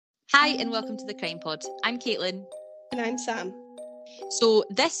Hi and welcome to the Crime Pod. I'm Caitlin. And I'm Sam. So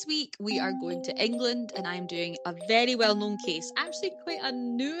this week we are going to England and I'm doing a very well-known case. Actually quite a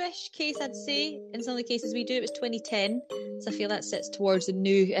newish case, I'd say. In some of the cases we do, it was 2010. So I feel that sits towards the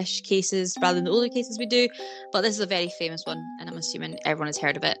newish cases rather than the older cases we do. But this is a very famous one and I'm assuming everyone has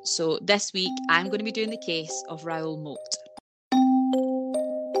heard of it. So this week I'm going to be doing the case of Raoul Moat.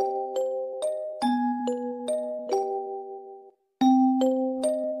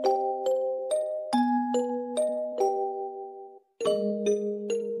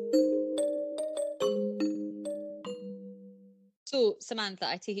 So, Samantha,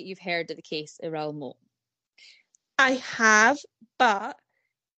 I take it you've heard of the case of Raoul Moat. I have, but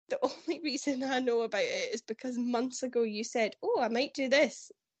the only reason I know about it is because months ago you said, I might do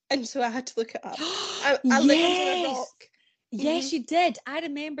this. And so I had to look it up. I looked into a rock. Yes, you did. I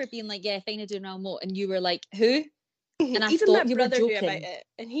remember being like, yeah, fine, I'm doing Raoul Moat. And you were like, who? And I Even thought my you were brother knew joking. about it,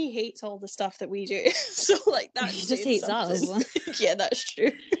 and he hates all the stuff that we do. So, that He just hates something. us. Yeah, that's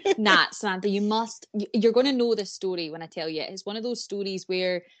true. Nah, Samantha, you're going to know this story when I tell you. It's one of those stories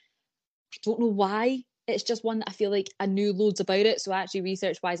where I don't know why. It's just one that I feel like I knew loads about it. So actually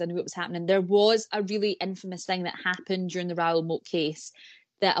research-wise, I knew what was happening. There was a really infamous thing that happened during the Raoul Moat case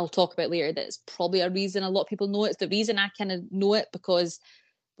that I'll talk about later. That's probably a reason a lot of people know it. It's the reason I kind of know it, because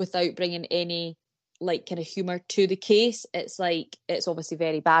without bringing any kind of humour to the case, it's obviously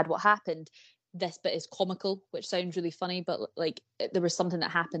very bad what happened. This bit is comical, which sounds really funny, but there was something that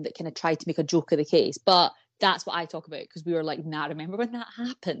happened that kind of tried to make a joke of the case. But that's what I talk about, because we were like, nah, remember when that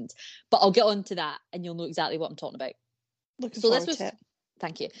happened? But I'll get on to that and you'll know exactly what I'm talking about. Looking forward to it.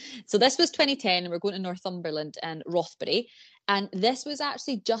 Thank you. So this was 2010 and we're going to Northumberland and Rothbury. And this was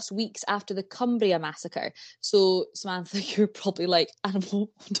actually just weeks after the Cumbria massacre. So Samantha, you're probably like, I don't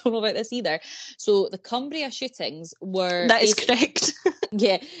know about this either. So the Cumbria shootings were... That is correct.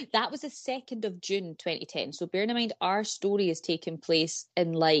 Yeah, that was the 2nd of June 2010. So bearing in mind, our story is taking place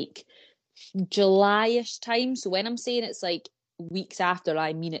in July-ish time. So when I'm saying it's weeks after,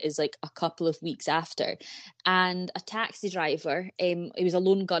 I mean it is a couple of weeks after. And a taxi driver, he was a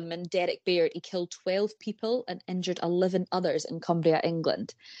lone gunman, Derek Baird, he killed 12 people and injured 11 others in Cumbria,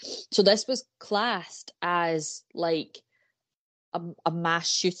 England. So this was classed as a mass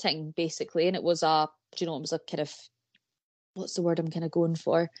shooting, basically, and it was a kind of, what's the word I'm kind of going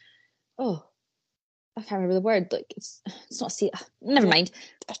for? Oh, I can't remember the word. It's not never mind.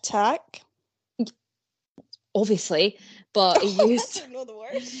 Attack. Obviously, but he used I don't know the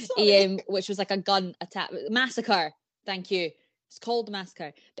word. Which was a gun attack, massacre. Thank you. It's called the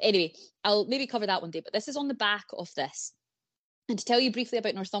massacre. But anyway, I'll maybe cover that one day. But this is on the back of this. And to tell you briefly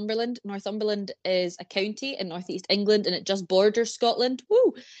about Northumberland is a county in northeast England, and it just borders Scotland.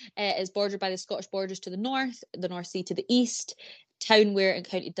 Woo! It's bordered by the Scottish borders to the north, the North Sea to the east, Townware and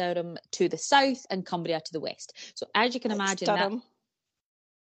County Durham to the south, and Cumbria to the west. So as you can imagine, Durham.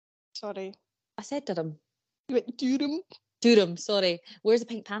 Sorry, I said Durham. You went Durham. Durham, sorry. Where's the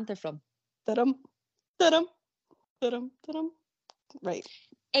Pink Panther from? Durham. Right.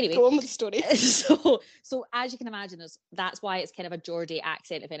 Anyway, go on with the story. So as you can imagine, that's why it's kind of a Geordie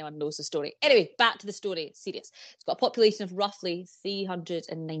accent, if anyone knows the story. Anyway, back to the story. Serious. It's got a population of roughly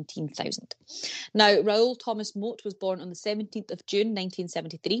 319,000. Now, Raoul Thomas Moat was born on the 17th of June,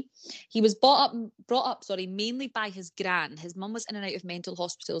 1973. He was brought up, mainly by his gran. His mum was in and out of mental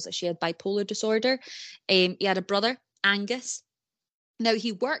hospitals as she had bipolar disorder. He had a brother, Angus. Now,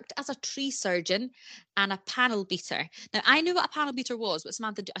 he worked as a tree surgeon and a panel beater. Now, I knew what a panel beater was, but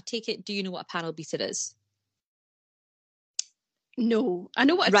Samantha, I take it, do you know what a panel beater is? No, I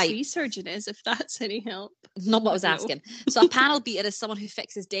know what a tree surgeon is, if that's any help. Not what I was asking. So a panel beater is someone who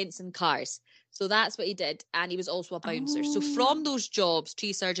fixes dents in cars. So that's what he did. And he was also a bouncer. So from those jobs,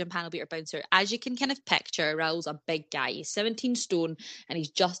 tree surgeon, panel beater, bouncer, as you can kind of picture, Raoul's a big guy. He's 17 stone and he's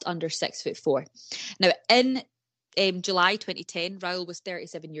just under 6'4". Now, in July 2010, Raoul was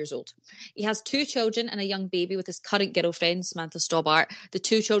 37 years old. He has 2 children and a young baby with his current girlfriend, Samantha Stobbart. The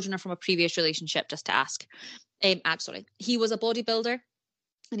 2 children are from a previous relationship, just to ask. He was a bodybuilder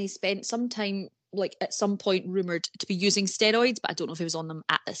and he spent some time, at some point, rumoured to be using steroids, but I don't know if he was on them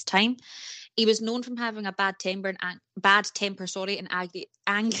at this time. He was known from having a bad temper and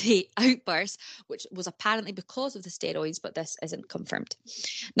angry outbursts, which was apparently because of the steroids, but this isn't confirmed.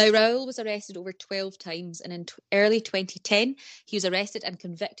 Now, Raoul was arrested over 12 times, and in early 2010, he was arrested and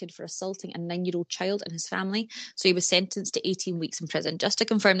convicted for assaulting a 9-year-old child and his family. So he was sentenced to 18 weeks in prison. Just to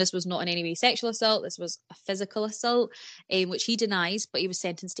confirm, this was not in any way sexual assault. This was a physical assault, which he denies, but he was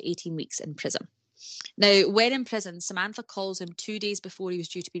sentenced to 18 weeks in prison. Now, when in prison, Samantha calls him 2 days before he was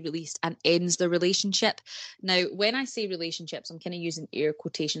due to be released and ends the relationship. Now, when I say relationships, I'm kind of using air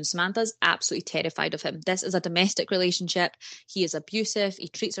quotations. Samantha's absolutely terrified of him. This is a domestic relationship. He is abusive. He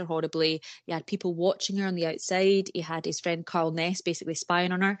treats her horribly. He had people watching her on the outside. He had his friend Carl Ness basically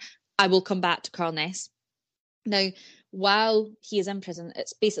spying on her. I will come back to Carl Ness. Now, while he is in prison,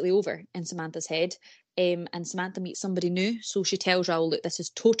 it's basically over in Samantha's head. And Samantha meets somebody new. So she tells Raoul, look, this is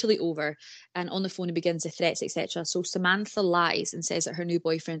totally over. And on the phone, he begins the threats, etc. So Samantha lies and says that her new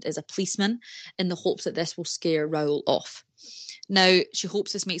boyfriend is a policeman in the hopes that this will scare Raoul off. Now, she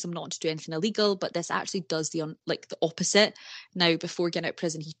hopes this makes him not to do anything illegal, but this actually does the opposite. Now, before getting out of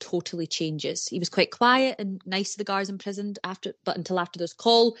prison, he totally changes. He was quite quiet and nice to the guards in prison, but until after this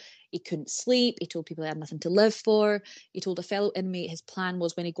call, he couldn't sleep. He told people he had nothing to live for. He told a fellow inmate his plan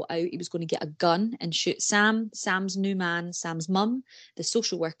was when he got out, he was going to get a gun and shoot Sam's new man, Sam's mum, the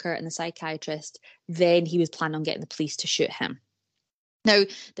social worker and the psychiatrist. Then he was planning on getting the police to shoot him. Now,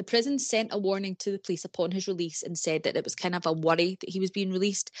 the prison sent a warning to the police upon his release and said that it was kind of a worry that he was being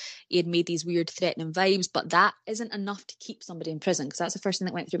released. He had made these weird threatening vibes, but that isn't enough to keep somebody in prison, because that's the first thing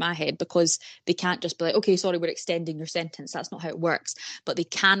that went through my head, because they can't just be like, okay, sorry, we're extending your sentence. That's not how it works. But they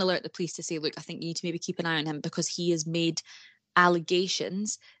can alert the police to say, look, I think you need to maybe keep an eye on him because he has made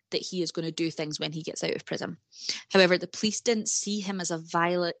allegations that he is going to do things when he gets out of prison. However, the police didn't see him as a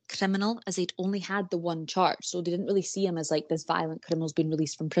violent criminal, as they'd only had the one charge. So they didn't really see him as like this violent criminal's been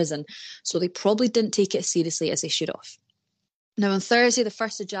released from prison. So they probably didn't take it as seriously as they should have. Now, on Thursday, the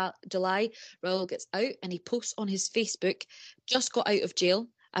 1st of July, Raoul gets out and he posts on his Facebook, just got out of jail.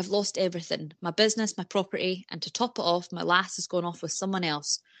 I've lost everything, my business, my property, and to top it off, my lass has gone off with someone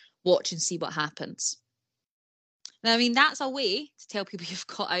else. Watch and see what happens. Now, I mean, that's a way to tell people you've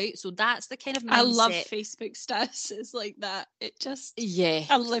got out. So that's the kind of mindset. I love Facebook statuses like that. It just, yeah,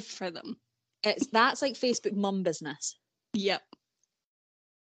 I live for them. That's like Facebook mum business. Yep.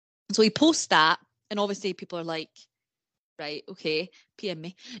 So he posts that, and obviously people are like, right, okay, PM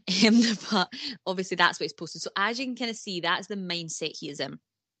me. But obviously that's what he's posted. So as you can kind of see, that's the mindset he is in.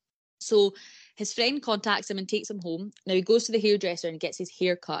 So his friend contacts him and takes him home. Now he goes to the hairdresser and gets his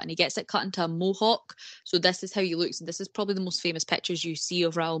hair cut, and he gets it cut into a mohawk. So this is how he looks, and this is probably the most famous pictures you see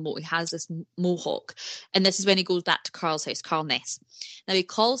of Raoul Moat. He has this mohawk, and this is when he goes back to Carl's house, Carl Ness. Now he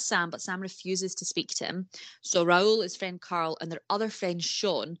calls Sam, but Sam refuses to speak to him. So Raoul, his friend Carl, and their other friend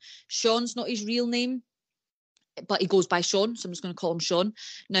Sean. Sean's not his real name, but he goes by Sean, so I'm just going to call him Sean.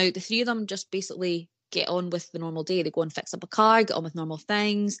 Now the three of them just basically get on with the normal day. They go and fix up a car, get on with normal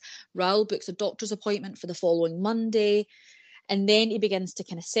things. Raoul books a doctor's appointment for the following Monday. And then he begins to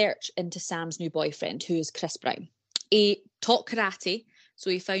kind of search into Sam's new boyfriend, who is Chris Brown. He taught karate. So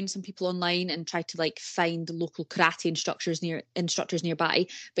he found some people online and tried to like find local karate instructors nearby.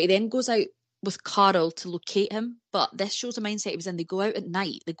 But he then goes out with Carl to locate him. But this shows the mindset he was in. They go out at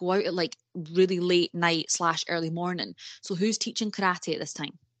night. They go out at like really late night / early morning. So who's teaching karate at this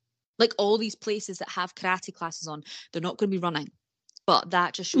time? Like all these places that have karate classes on, they're not going to be running. But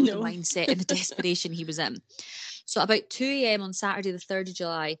that just shows the mindset and the desperation he was in. So about 2 a.m. on Saturday, the 3rd of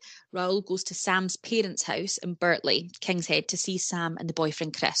July, Raoul goes to Sam's parents' house in Birtley, King's Head, to see Sam and the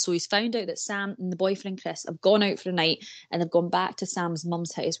boyfriend Chris. So he's found out that Sam and the boyfriend Chris have gone out for a night and they've gone back to Sam's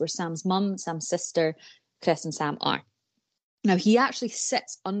mum's house, where Sam's mum, Sam's sister, Chris and Sam are. Now, he actually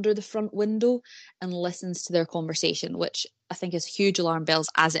sits under the front window and listens to their conversation, which I think is huge alarm bells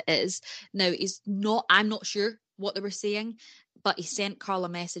as it is. Now, I'm not sure what they were saying, but he sent Carl a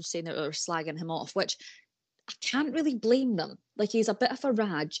message saying that they were slagging him off, which I can't really blame them. Like, he's a bit of a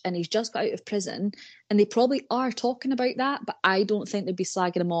Raj and he's just got out of prison, and they probably are talking about that, but I don't think they'd be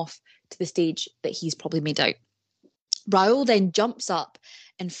slagging him off to the stage that he's probably made out. Raoul then jumps up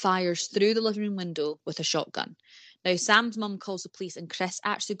and fires through the living room window with a shotgun. Now, Sam's mum calls the police, and Chris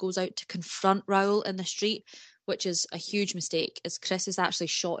actually goes out to confront Raoul in the street, which is a huge mistake, as Chris is actually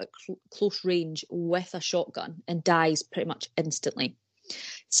shot at close range with a shotgun and dies pretty much instantly.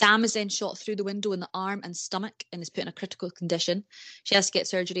 Sam is then shot through the window in the arm and stomach and is put in a critical condition. She has to get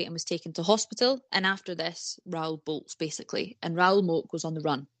surgery and was taken to hospital. And after this, Raoul bolts, basically. And Raoul Moat goes on the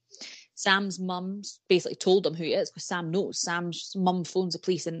run. Sam's mum basically told him who he is, because Sam knows. Sam's mum phones the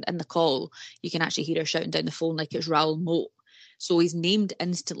police, and in the call, you can actually hear her shouting down the phone like it's Raoul Moat. So he's named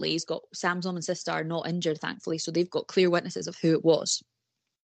instantly. He's got Sam's mum and sister are not injured, thankfully, so they've got clear witnesses of who it was.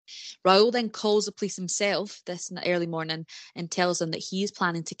 Raoul then calls the police himself this in the early morning and tells them that he is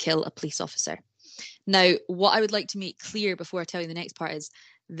planning to kill a police officer. Now, what I would like to make clear before I tell you the next part is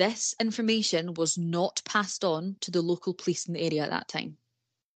this information was not passed on to the local police in the area at that time.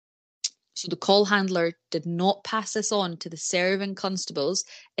 So the call handler did not pass this on to the serving constables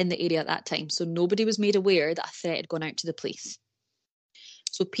in the area at that time. So nobody was made aware that a threat had gone out to the police.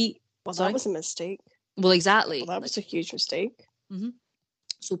 So Pete... Well, sorry? that was a mistake. Well, exactly. Well, that was a huge mistake. Mm-hmm.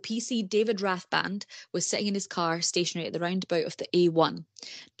 So PC David Rathband was sitting in his car stationary at the roundabout of the A1.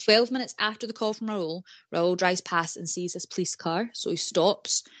 12 minutes after the call from Raoul, Raoul drives past and sees this police car. So he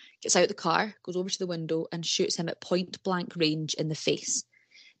stops, gets out the car, goes over to the window and shoots him at point blank range in the face.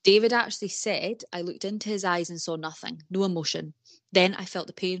 David actually said, I looked into his eyes and saw nothing, no emotion. Then I felt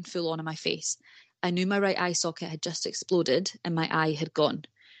the pain full on in my face. I knew my right eye socket had just exploded and my eye had gone.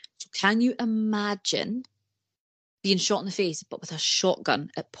 So can you imagine being shot in the face, but with a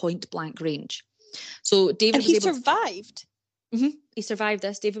shotgun at point blank range? So David and was he able survived. He survived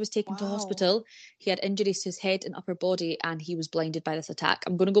this. David was taken to hospital. He had injuries to his head and upper body, and he was blinded by this attack.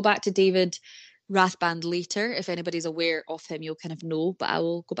 I'm going to go back to David Rathband later. If anybody's aware of him, you'll kind of know, but I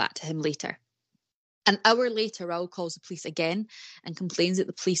will go back to him later. An hour later, Raoul calls the police again and complains that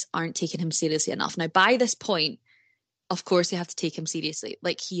the police aren't taking him seriously enough. Now, by this point, of course, they have to take him seriously.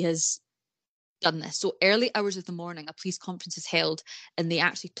 Like, he has done this. So early hours of the morning, a police conference is held and they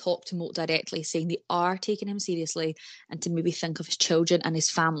actually talk to Moat directly, saying they are taking him seriously and to maybe think of his children and his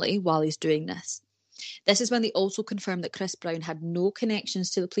family while he's doing this. This is when they also confirmed that Chris Brown had no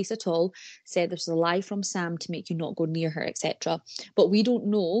connections to the police at all, said this was a lie from Sam to make you not go near her, etc. But we don't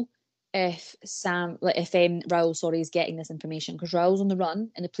know if Raoul, is getting this information, because Raoul's on the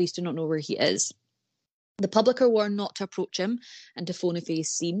run and the police do not know where he is. The public are warned not to approach him and to phone if he is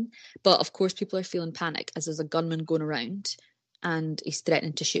seen. But of course, people are feeling panic as there's a gunman going around and he's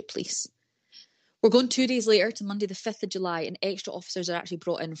threatening to shoot police. We're going 2 days later to Monday the 5th of July, and extra officers are actually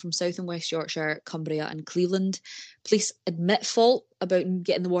brought in from South and West Yorkshire, Cumbria and Cleveland. Police admit fault about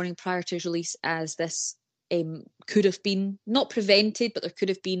getting the warning prior to his release, as this could have been not prevented, but there could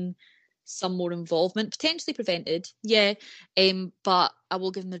have been some more involvement, potentially prevented, yeah. But I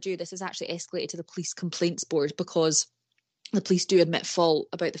will give them their due. This is actually escalated to the police complaints board because the police do admit fault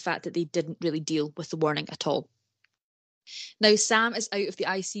about the fact that they didn't really deal with the warning at all. Now, Sam is out of the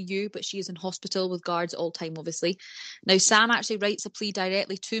ICU, but she is in hospital with guards at all time, obviously. Now, Sam actually writes a plea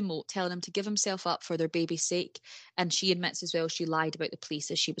directly to Moat, telling him to give himself up for their baby's sake, and she admits as well she lied about the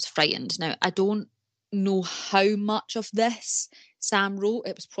police as she was frightened. Now, I don't know how much of this Sam wrote.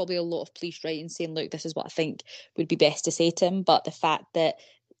 It was probably a lot of police writing saying, look, this is what I think would be best to say to him, but the fact that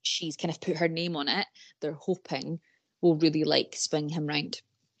she's kind of put her name on it, they're hoping will really swing him round.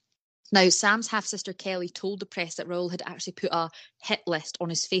 Now, Sam's half-sister Kelly told the press that Raoul had actually put a hit list on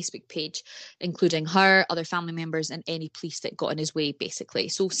his Facebook page, including her, other family members, and any police that got in his way, basically.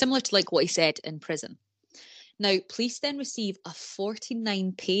 So similar to what he said in prison. Now, police then receive a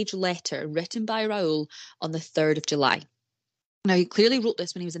 49-page letter written by Raoul on the 3rd of July. Now, he clearly wrote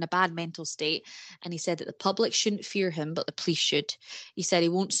this when he was in a bad mental state, and he said that the public shouldn't fear him, but the police should. He said he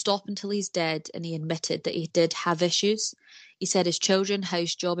won't stop until he's dead, and he admitted that he did have issues. He said his children,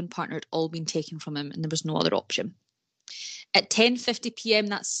 house, job, and partner had all been taken from him, and there was no other option. At 10:50 p.m.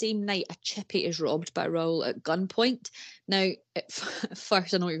 that same night, a chippy is robbed by Raoul at gunpoint. Now, at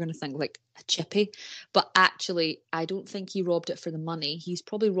first, I know what you're going to think, a chippy, but actually, I don't think he robbed it for the money. He's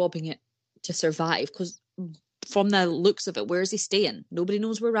probably robbing it to survive, because from the looks of it, where is he staying? Nobody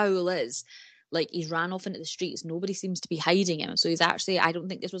knows where Raoul is. He's ran off into the streets. Nobody seems to be hiding him. So he's actually, I don't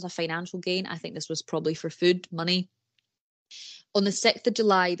think this was a financial gain. I think this was probably for food, money. On the 6th of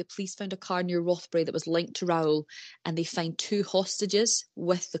July, the police found a car near Rothbury that was linked to Raoul, and they found 2 hostages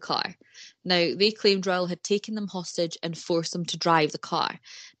with the car. Now, they claimed Raoul had taken them hostage and forced them to drive the car.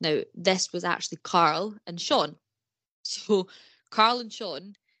 Now, this was actually Carl and Sean. So Carl and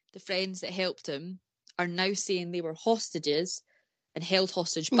Sean, the friends that helped him, are now saying they were hostages and held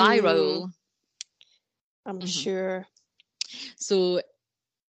hostage by Raoul. I'm sure. So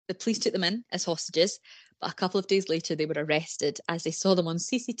the police took them in as hostages, but a couple of days later they were arrested as they saw them on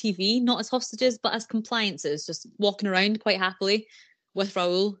CCTV, not as hostages, but as compliances, just walking around quite happily with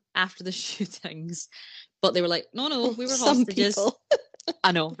Raoul after the shootings. But they were like, no, we were hostages.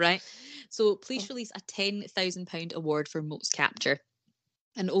 I know, right? So police release a £10,000 award for Moat's capture.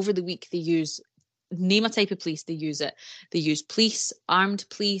 And over the week they name a type of police, they use it. They use police, armed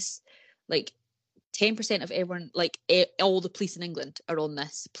police, 10% of everyone, all the police in England are on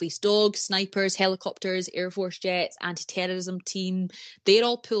this. Police dogs, snipers, helicopters, Air Force jets, anti-terrorism team, they're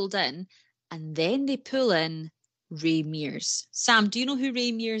all pulled in. And then they pull in Ray Mears. Sam, do you know who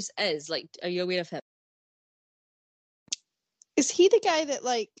Ray Mears is? Are you aware of him? Is he the guy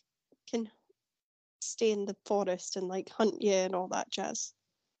that, can stay in the forest and, hunt you and all that jazz?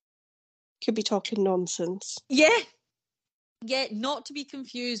 Could be talking nonsense. Yeah. Yeah, not to be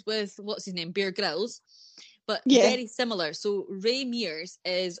confused with, what's his name, Bear Grylls, but Yeah. very similar. So Ray Mears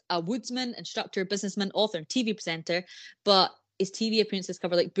is a woodsman, instructor, businessman, author, and TV presenter, but his TV appearances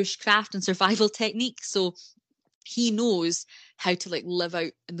cover like bushcraft and survival techniques. So he knows how to like live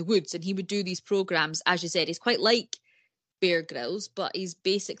out in the woods, and he would do these programs. As you said, he's quite like Bear Grylls, but he's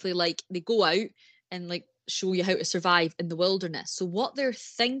basically like, they go out and like show you how to survive in the wilderness. So what they're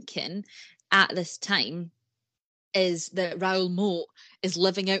thinking at this time is that Raoul Moat is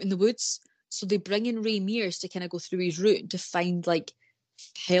living out in the woods. So they bring in Ray Mears to kind of go through his route to find like,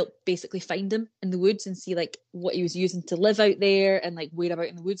 help basically find him in the woods and see like what he was using to live out there and like whereabout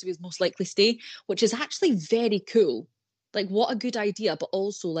in the woods he was most likely stay, which is actually very cool. Like, what a good idea, but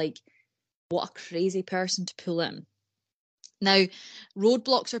also like, what a crazy person to pull in. Now,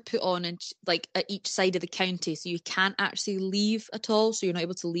 roadblocks are put on and like at each side of the county, so you can't actually leave at all. So you're not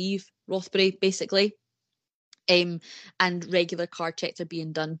able to leave Rothbury, basically. And regular car checks are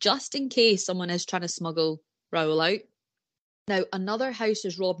being done just in case someone is trying to smuggle Raoul out. Now, another house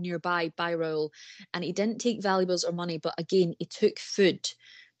is robbed nearby by Raoul, and he didn't take valuables or money, but again, he took food.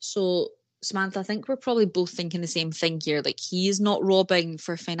 So, Samantha, I think we're probably both thinking the same thing here. Like, he is not robbing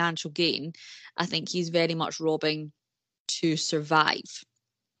for financial gain. I think he's very much robbing to survive.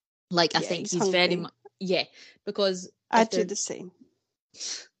 Like, I think he's very much, because I'd do the same.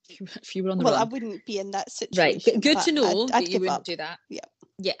 If you were on the run. I wouldn't be in that situation. Right, good to know that you wouldn't do that.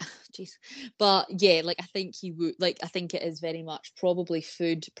 Yeah, jeez. But yeah, like I think he would. Like, I think it is very much probably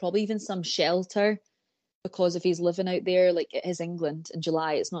food, probably even some shelter, because if he's living out there, like it is England in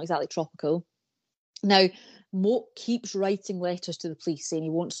July, it's not exactly tropical. Now, Moat keeps writing letters to the police saying he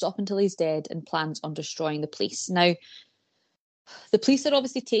won't stop until he's dead and plans on destroying the police. Now, the police are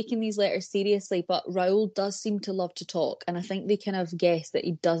obviously taking these letters seriously, but Raoul does seem to love to talk, and I think they kind of guess that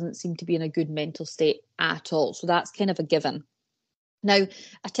he doesn't seem to be in a good mental state at all. So that's kind of a given. Now,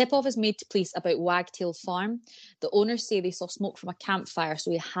 a tip-off is made to police about Wagtail Farm. The owners say they saw smoke from a campfire,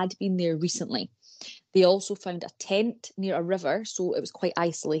 so he had been there recently. They also found a tent near a river, so it was quite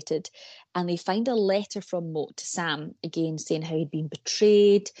isolated. And they find a letter from Moat to Sam, again saying how he'd been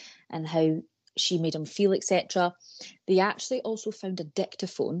betrayed and how she made him feel, etc. They actually also found a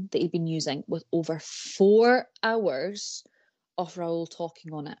dictaphone that he'd been using with over 4 hours of Raoul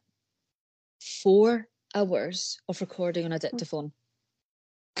talking on it. 4 hours of recording on a dictaphone.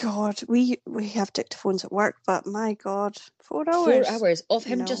 God, we have dictaphones at work, but my God, 4 hours. 4 hours of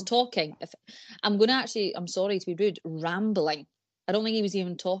him just talking. I'm sorry to be rude, rambling. I don't think he was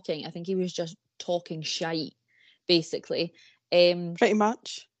even talking. I think he was just talking shite, basically. Pretty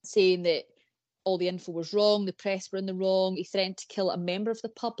much. Saying that all the info was wrong, the press were in the wrong. He threatened to kill a member of the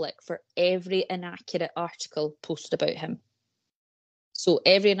public for every inaccurate article posted about him. So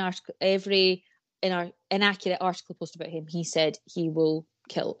every inaccurate article posted about him, he said he will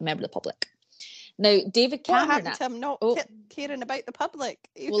kill a member of the public. Now, David Cameron... What happened to him not caring about the public?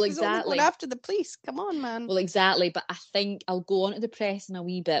 He was only going after the police. Come on, man. Well, exactly. But I think I'll go on to the press in a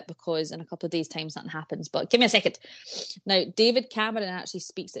wee bit, because in a couple of days' time something happens. But give me a second. Now, David Cameron actually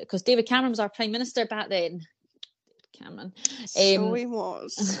speaks it, because David Cameron was our Prime Minister back then. Cameron. So he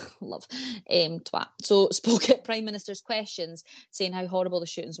was. Love. Twat. So spoke at Prime Minister's questions, saying how horrible the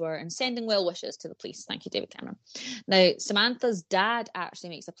shootings were and sending well wishes to the police. Thank you, David Cameron. Now, Samantha's dad actually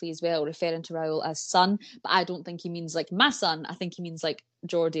makes a plea as well, referring to Raoul as son, but I don't think he means like my son. I think he means like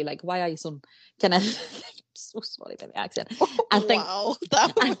Geordie, like, why are you son? Kind of. So sorry about the accent. I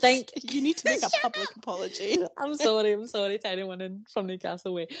think you need to make a public apology. I'm sorry to anyone from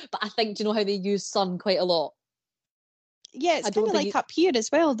Newcastle way. But I think, do you know how they use son quite a lot? Yeah, it's kind of like up here as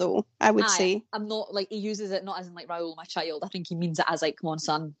well, though, I would say. I'm not like, he uses it not as in like Raoul, my child. I think he means it as like, come on,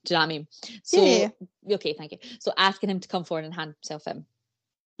 son. Do you know what I mean? So, yeah. Okay, thank you. So asking him to come forward and hand himself in.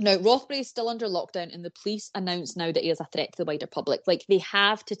 Now, Rothbury is still under lockdown, and the police announce now that he is a threat to the wider public. Like, they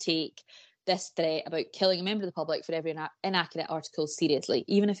have to take this threat about killing a member of the public for every inaccurate article seriously.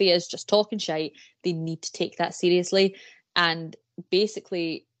 Even if he is just talking shite, they need to take that seriously. And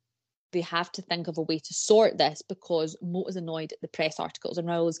basically, they have to think of a way to sort this, because Moat is annoyed at the press articles and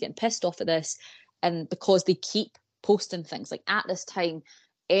Raoul is getting pissed off at this, and because they keep posting things. Like, at this time,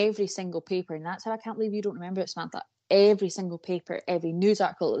 every single paper, and that's how I can't believe you don't remember it, Samantha, every single paper, every news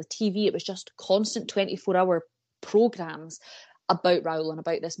article, the TV, it was just constant 24-hour programmes about Raoul and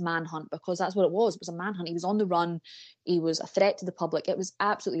about this manhunt, because that's what it was. It was a manhunt. He was on the run. He was a threat to the public. It was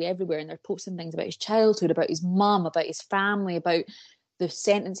absolutely everywhere, and they're posting things about his childhood, about his mum, about his family, about the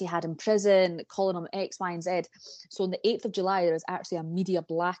sentence he had in prison, calling him X, Y, and Z. So on the 8th of July, there was actually a media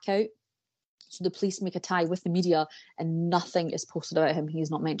blackout. So the police make a tie with the media and nothing is posted about him.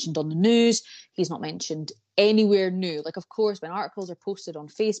 He's not mentioned on the news. He's not mentioned anywhere new. Like, of course, when articles are posted on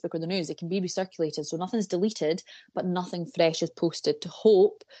Facebook or the news, it can be recirculated. So nothing's deleted, but nothing fresh is posted to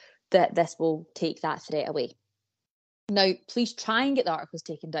hope that this will take that threat away. Now, police try and get the articles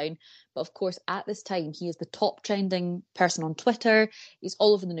taken down, but of course, at this time, he is the top trending person on Twitter. He's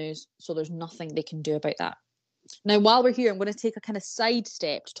all over the news, so there's nothing they can do about that. Now, while we're here, I'm going to take a kind of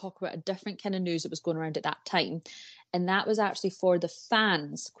sidestep to talk about a different kind of news that was going around at that time. And that was actually for the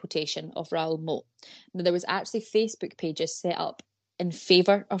fans' quotation of Raoul Moat. Now, there was actually Facebook pages set up in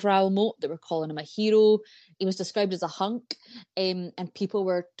favour of Raoul Moat. They were calling him a hero. He was described as a hunk. And people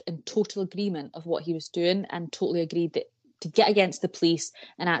were in total agreement of what he was doing and totally agreed that to get against the police,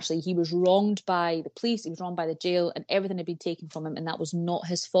 and actually he was wronged by the police, he was wronged by the jail, and everything had been taken from him, and that was not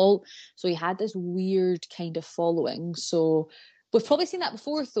his fault. So he had this weird kind of following. So we've probably seen that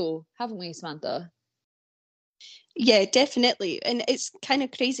before though, haven't we, Samantha? Yeah, definitely. And it's kind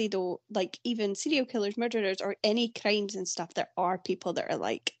of crazy though, like even serial killers, murderers, or any crimes and stuff, there are people that are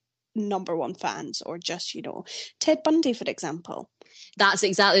like number one fans, or just, you know, Ted Bundy, for example. That's the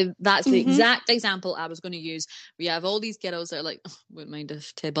exact example I was going to use. We have all these girls that are like, oh, wouldn't mind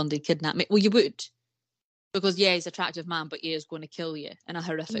if Ted Bundy kidnapped me. Well, you would, because yeah, he's an attractive man, but he is going to kill you in a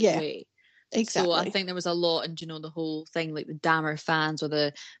horrific way. Exactly. So I think there was a lot, and you know, the whole thing, like the Dahmer fans or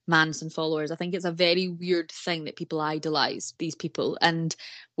the Manson followers, I think it's a very weird thing that people idolize these people. And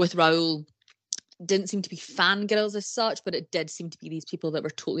with Raoul, didn't seem to be fangirls as such, but it did seem to be these people that were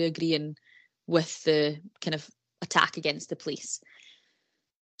totally agreeing with the kind of attack against the police.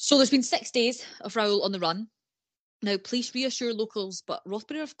 So there's been 6 days of Raoul on the run. Now, police reassure locals, but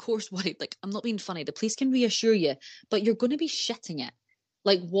Rothbury are, of course, worried. Like, I'm not being funny. The police can reassure you, but you're going to be shitting it.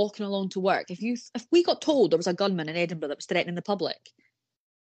 Like, walking along to work. If we got told there was a gunman in Edinburgh that was threatening the public,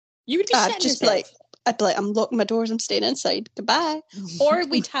 you would be shitting yourself. I'd be like, I'm locking my doors, I'm staying inside. Goodbye. Or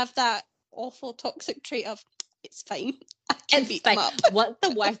we'd have that awful toxic trait of, it's fine. I can beat them up. What's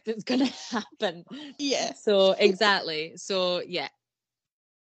the worst that's going to happen? Yeah. So, exactly. So, yeah.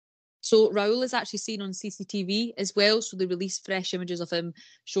 So Raoul is actually seen on CCTV as well. So they released fresh images of him,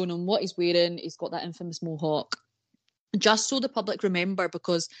 showing him what he's wearing. He's got that infamous mohawk. Just so the public remember,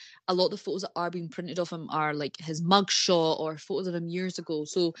 because a lot of the photos that are being printed of him are like his mugshot or photos of him years ago.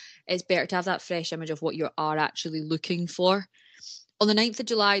 So it's better to have that fresh image of what you are actually looking for. On the 9th of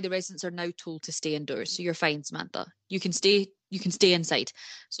July, the residents are now told to stay indoors. So you're fine, Samantha. You can stay inside.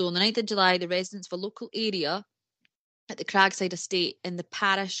 So on the 9th of July, the residents of a local area at the Cragside Estate in the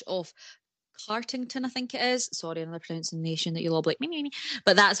parish of Cartington, I think it is. Sorry, another pronunciation that you'll all be like, me.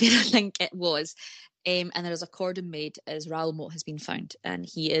 But that's where I think it was. And there is a cordon made as Raoul Moat has been found. And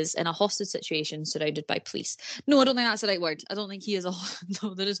he is in a hostage situation surrounded by police. No, I don't think that's the right word. I don't think he is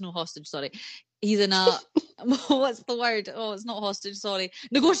no, there is no hostage, sorry. He's in a, what's the word? Oh, it's not hostage, sorry.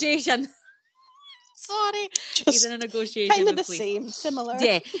 Negotiation. Sorry. He's in a negotiation. Kind of the same, similar.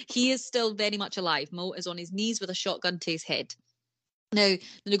 Yeah, he is still very much alive. Moat is on his knees with a shotgun to his head. Now,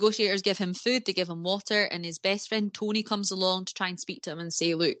 the negotiators give him food, they give him water, and his best friend Tony comes along to try and speak to him and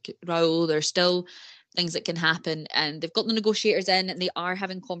say, look, Raoul, there's still things that can happen. And they've got the negotiators in and they are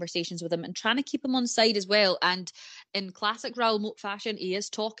having conversations with him and trying to keep him on side as well. And in classic Raoul Moat fashion, he is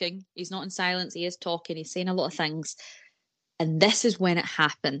talking. He's not in silence. He is talking. He's saying a lot of things. And this is when it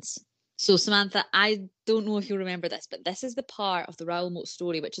happens. So, Samantha, I don't know if you remember this, but this is the part of the Raoul Moat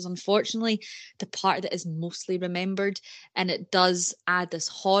story, which is unfortunately the part that is mostly remembered. And it does add this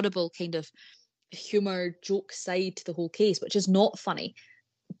horrible kind of humour, joke side to the whole case, which is not funny.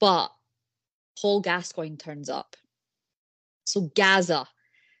 But Paul Gascoigne turns up. So Gaza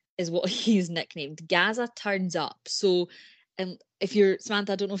is what he's nicknamed. Gaza turns up. So, if you're,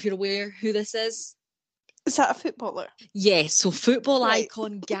 Samantha, I don't know if you're aware who this is. Is that a footballer? Yeah, so football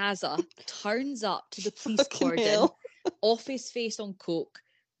icon Gaza turns up to the police cordon, off his face on coke,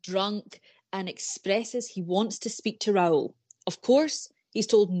 drunk, and expresses he wants to speak to Raoul. Of course, he's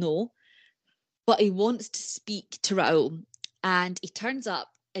told no, but he wants to speak to Raoul. And he turns up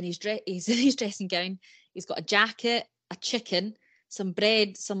and he's in his dressing gown. He's got a jacket, a chicken, some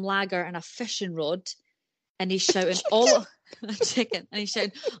bread, some lager, and a fishing rod. And he's shouting a chicken. And he's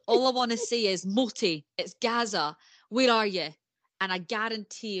shouting, all I want to say is, Moti, it's Gaza. Where are you? And I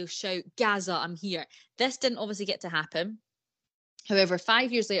guarantee he'll shout, Gaza, I'm here. This didn't obviously get to happen. However,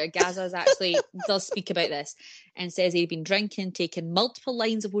 5 years later, Gaza does speak about this and says he'd been drinking, taking multiple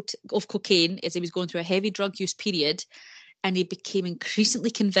lines of cocaine as he was going through a heavy drug use period. And he became increasingly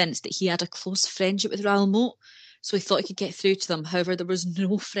convinced that he had a close friendship with Raoul Moat. So he thought he could get through to them. However, there was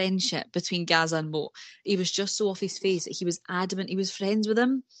no friendship between Gaza and Moat. He was just so off his face that he was adamant he was friends with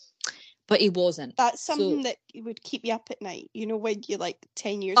him. But he wasn't. That's So- something that would keep you up at night. You know, when you like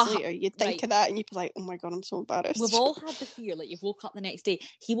 10 years later, you'd think right. of that and you'd be like, oh my God, I'm so embarrassed. We've all had the fear, like you've woke up the next day.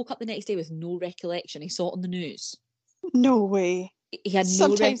 He woke up the next day with no recollection. He saw it on the news. No way. He had no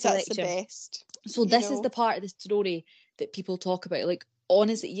Sometimes recollection. that's the best. So this is the part of the story that people talk about. Like,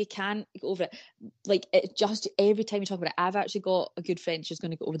 honestly, you can't go over it. Like, it just, every time you talk about it, I've actually got a good friend. She's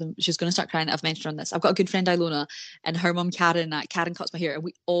going to go over them. She's going to start crying. I've mentioned her on this. I've got a good friend, Ilona, and her mum, Karen. Karen cuts my hair. And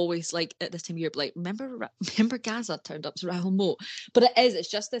we always, like, at this time of year, like, remember Gaza turned up to Raoul Moat? But it's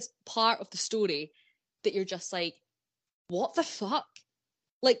just this part of the story that you're just like, what the fuck?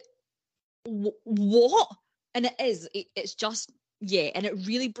 Like, what? And it's just, yeah, and it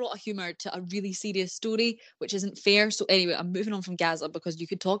really brought a humour to a really serious story, which isn't fair. So anyway, I'm moving on from Gaza because you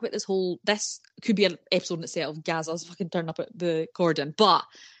could talk about this could be an episode in itself. Gaza's fucking turned up at the cordon, but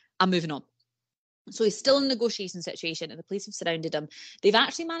I'm moving on. So he's still in a negotiation situation and the police have surrounded him. They've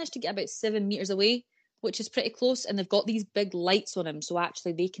actually managed to get about 7 meters away, which is pretty close, and they've got these big lights on him, so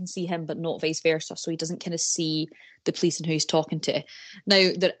actually they can see him but not vice versa, so he doesn't kind of see the police and who he's talking to.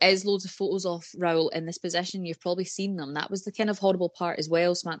 Now, there is loads of photos of Raoul in this position. You've probably seen them. That was the kind of horrible part as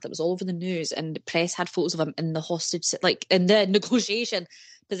well, Samantha. That was all over the news, and the press had photos of him in the hostage, like in the negotiation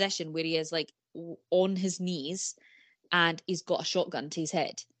position where he is like on his knees and he's got a shotgun to his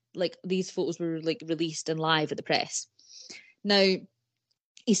head. Like, these photos were like released and live at the press. Now,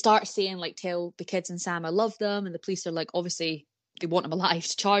 he starts saying, like, tell the kids and Sam I love them, and the police are like, obviously they want him alive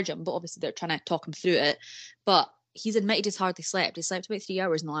to charge him, but obviously they're trying to talk him through it. But he's admitted he's hardly slept. He slept about 3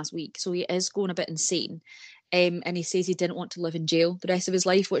 hours in the last week, so he is going a bit insane. And he says he didn't want to live in jail the rest of his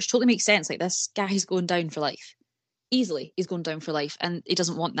life, which totally makes sense. Like, this guy's going down for life. Easily, he's going down for life, and he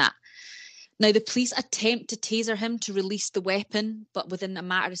doesn't want that. Now, the police attempt to taser him to release the weapon, but within a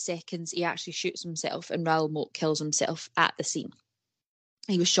matter of seconds, he actually shoots himself, and Raoul Moat kills himself at the scene.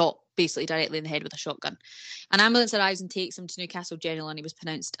 He was shot basically directly in the head with a shotgun. An ambulance arrives and takes him to Newcastle General, and he was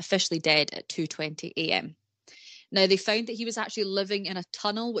pronounced officially dead at 2:20 a.m. Now, they found that he was actually living in a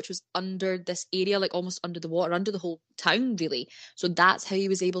tunnel which was under this area, like almost under the water, under the whole town, really. So that's how he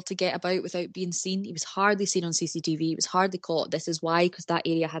was able to get about without being seen. He was hardly seen on CCTV. He was hardly caught. This is why, because that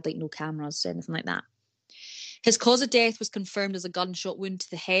area had like no cameras or anything like that. His cause of death was confirmed as a gunshot wound to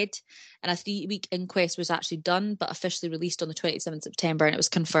the head, and a 3-week inquest was actually done, but officially released on the 27th of September, and it was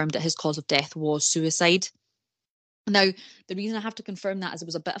confirmed that his cause of death was suicide. Now, the reason I have to confirm that is it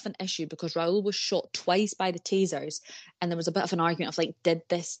was a bit of an issue because Raoul was shot twice by the tasers, and there was a bit of an argument of like, did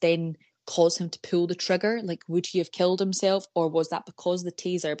this then cause him to pull the trigger? Like, would he have killed himself, or was that because the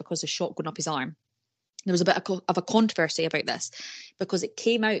taser, because the shot going up his arm? There was a bit of a controversy about this because it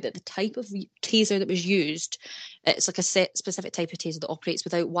came out that the type of taser that was used, it's like a specific type of taser that operates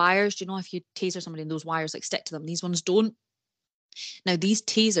without wires. Do you know if you taser somebody and those wires like stick to them? These ones don't. Now, these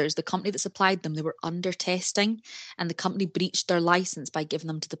tasers, the company that supplied them, they were under testing, and the company breached their license by giving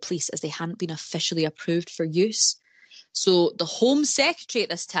them to the police as they hadn't been officially approved for use. So the Home Secretary at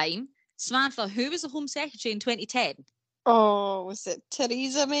this time, Samantha, who was the Home Secretary in 2010? Oh, was it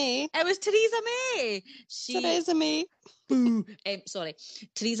Theresa May? It was Theresa May. Theresa May. Sorry.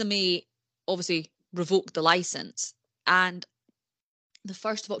 Theresa May obviously revoked the license, and the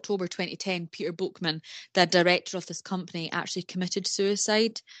 1st of October 2010, Peter Bookman, the director of this company, actually committed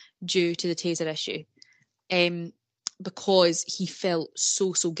suicide due to the taser issue. Because he felt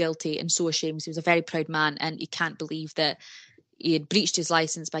so guilty and so ashamed. He was a very proud man, and he can't believe that he had breached his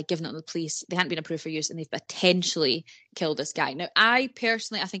license by giving it to the police. They hadn't been approved for use, and they've potentially killed this guy. Now, I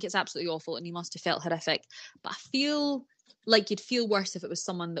think it's absolutely awful, and he must have felt horrific. But I feel like you'd feel worse if it was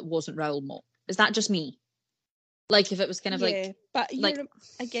someone that wasn't Raoul Moat. Is that just me? Like, if it was kind of but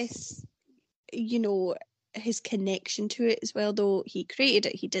I guess, you know, his connection to it as well, though he created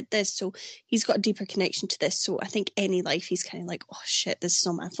it, he did this, so he's got a deeper connection to this. So I think any life he's kind of like, oh shit, this is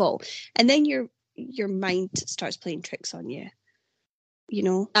not my fault. And then your mind starts playing tricks on you, you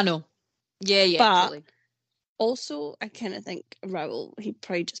know? I know. Yeah, but totally. Also, I kind of think Raoul, he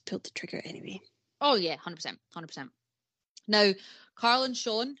probably just pulled the trigger anyway. Oh yeah, 100%. Now, Carl and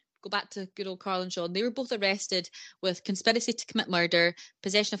Sean, go back to good old Carl and Sean, they were both arrested with conspiracy to commit murder,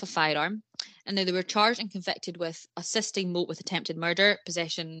 possession of a firearm, and now they were charged and convicted with assisting Moat with attempted murder,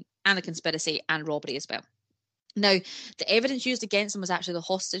 possession, and the conspiracy, and robbery as well. Now, the evidence used against them was actually the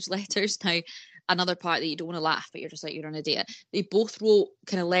hostage letters. Now, another part that you don't want to laugh, but you're just like, you're an idiot. They both wrote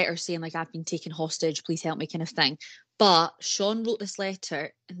kind of letters saying, like, I've been taken hostage, please help me, kind of thing. But Sean wrote this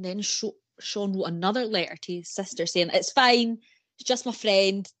letter, and then Sean wrote another letter to his sister saying, it's fine, it's just my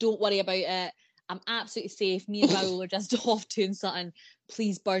friend, don't worry about it, I'm absolutely safe, me and Raoul are just off doing something,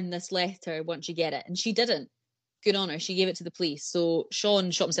 please burn this letter once you get it. And she didn't. good on her. She gave it to the police. So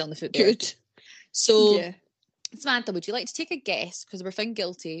Sean shot himself in the foot there. Good. So, Yeah. Samantha, would you like to take a guess, because they were found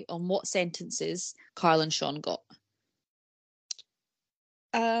guilty, on what sentences Carl and Sean got?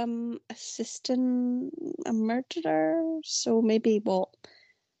 Assisting a murderer. So maybe what?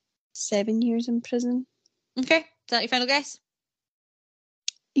 7 years in prison. Okay, is that your final guess?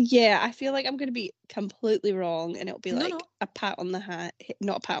 Yeah, I feel like I'm going to be completely wrong, and it'll be like No. a pat on the hat,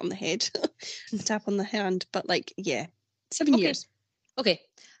 not a pat on the head, a tap on the hand, but like, yeah, 7 years. Okay.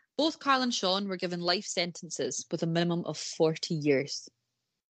 Both Carl and Sean were given life sentences with a minimum of 40 years.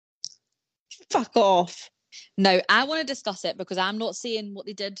 Fuck off. Now, I want to discuss it because I'm not saying what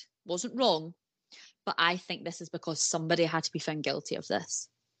they did wasn't wrong, but I think this is because somebody had to be found guilty of this.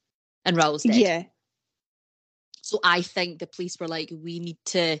 And Raoul's dead. Yeah. So I think the police were like, we need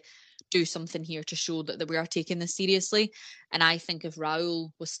to do something here to show that we are taking this seriously. And I think if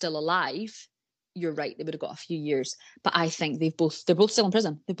Raoul was still alive, you're right, they would have got a few years. But I think they're both still in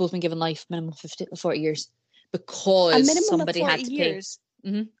prison. They've both been given life, minimum 40 years, because somebody had to pay.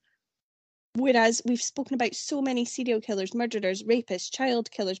 Mm-hmm. Whereas we've spoken about so many serial killers, murderers, rapists, child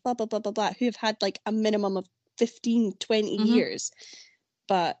killers, blah, blah, blah, blah, blah, who have had like a minimum of 15, 20 years.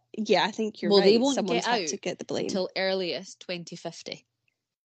 But yeah, I think you're right. They won't Someone's get had out to get the blame until earliest 2050.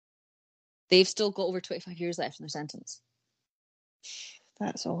 They've still got over 25 years left in their sentence.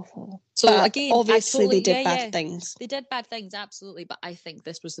 That's awful. So but again, obviously they did bad things. They did bad things, absolutely. But I think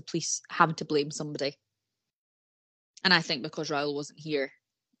this was the police having to blame somebody. And I think because Raoul wasn't here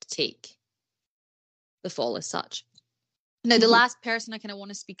to take the fall as such. Now, the last person I kind of want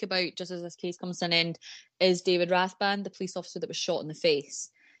to speak about, just as this case comes to an end, is David Rathband, the police officer that was shot in the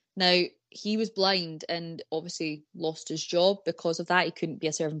face. Now, he was blind and obviously lost his job because of that. He couldn't be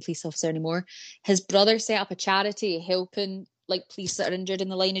a serving police officer anymore. His brother set up a charity helping like police that are injured in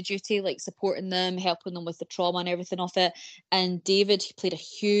the line of duty, like supporting them, helping them with the trauma and everything of it. And David, he played a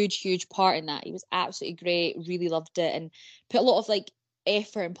huge part in that. He was absolutely great, really loved it, and put a lot of like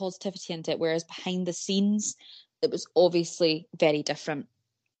effort and positivity into it, whereas behind the scenes it was obviously very different.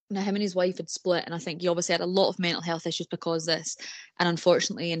 Now, him and his wife had split, and I think he obviously had a lot of mental health issues because of this. And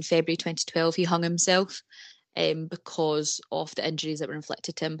unfortunately, in February 2012, he hung himself because of the injuries that were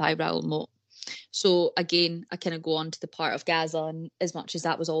inflicted to him by Raoul Moat. So again, I kind of go on to the part of Gaza, and as much as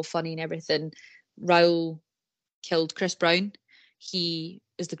that was all funny and everything, Raoul killed Chris Brown. He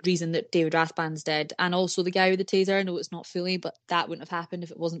is the reason that David Rathband's dead, and also the guy with the taser. I know it's not fully, but that wouldn't have happened if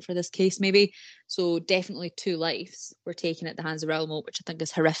it wasn't for this case, maybe. So definitely 2 lives were taken at the hands of Raoul Moat, which I think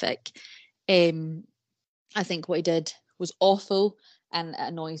is horrific. I think what he did was awful, and it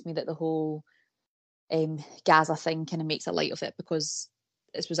annoys me that the whole Gaza thing kind of makes a light of it, because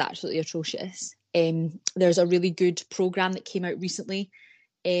this was absolutely atrocious. There's a really good programme that came out recently,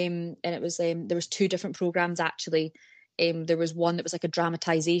 and it was there was 2 different programmes actually. There was one that was like a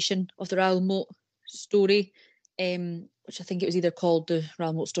dramatisation of the Raoul Moat story, which I think it was either called the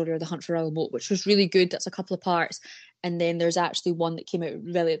Raoul Moat story or the Hunt for Raoul Moat, which was really good. That's a couple of parts. And then there's actually one that came out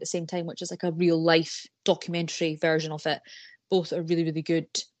really at the same time, which is like a real life documentary version of it. Both are really good.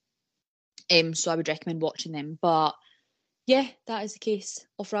 So I would recommend watching them. But yeah, that is the case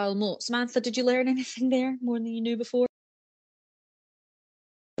of Raoul Moat. Samantha, did you learn anything there more than you knew before?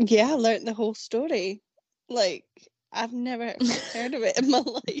 Yeah, I learned the whole story. Like, I've never heard of it in my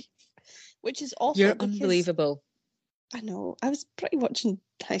life, which is awful. You're unbelievable. I know. I was probably watching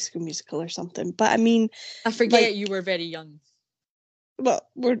High School Musical or something, but I mean, I forget you were very young. Well,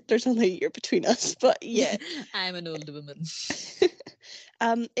 there's only a year between us, but yeah. I'm an older woman.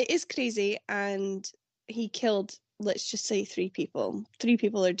 It is crazy, and he killed, let's just say, 3 people. 3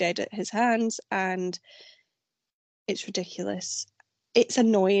 people are dead at his hands, and it's ridiculous. It's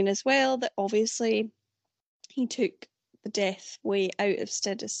annoying as well that obviously he took the death way out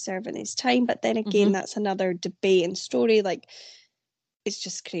instead of serving his time, but then again, that's another debate and story. Like, it's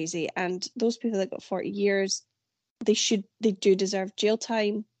just crazy. And those people that got 40 years, they do deserve jail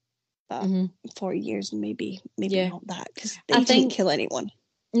time, but 40 years maybe not that, because they didn't kill anyone.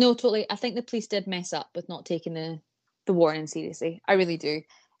 No, totally. I think the police did mess up with not taking the warning seriously. I really do.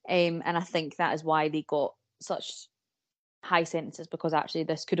 And I think that is why they got such high sentences, because actually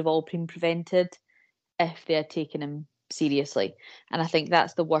this could have all been prevented if they had taken him seriously. And I think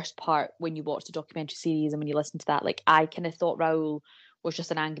that's the worst part when you watch the documentary series and when you listen to that. Like, I kind of thought Raoul was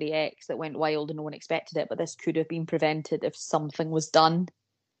just an angry ex that went wild and no one expected it, but this could have been prevented if something was done.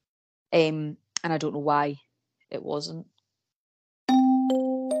 And I don't know why it wasn't.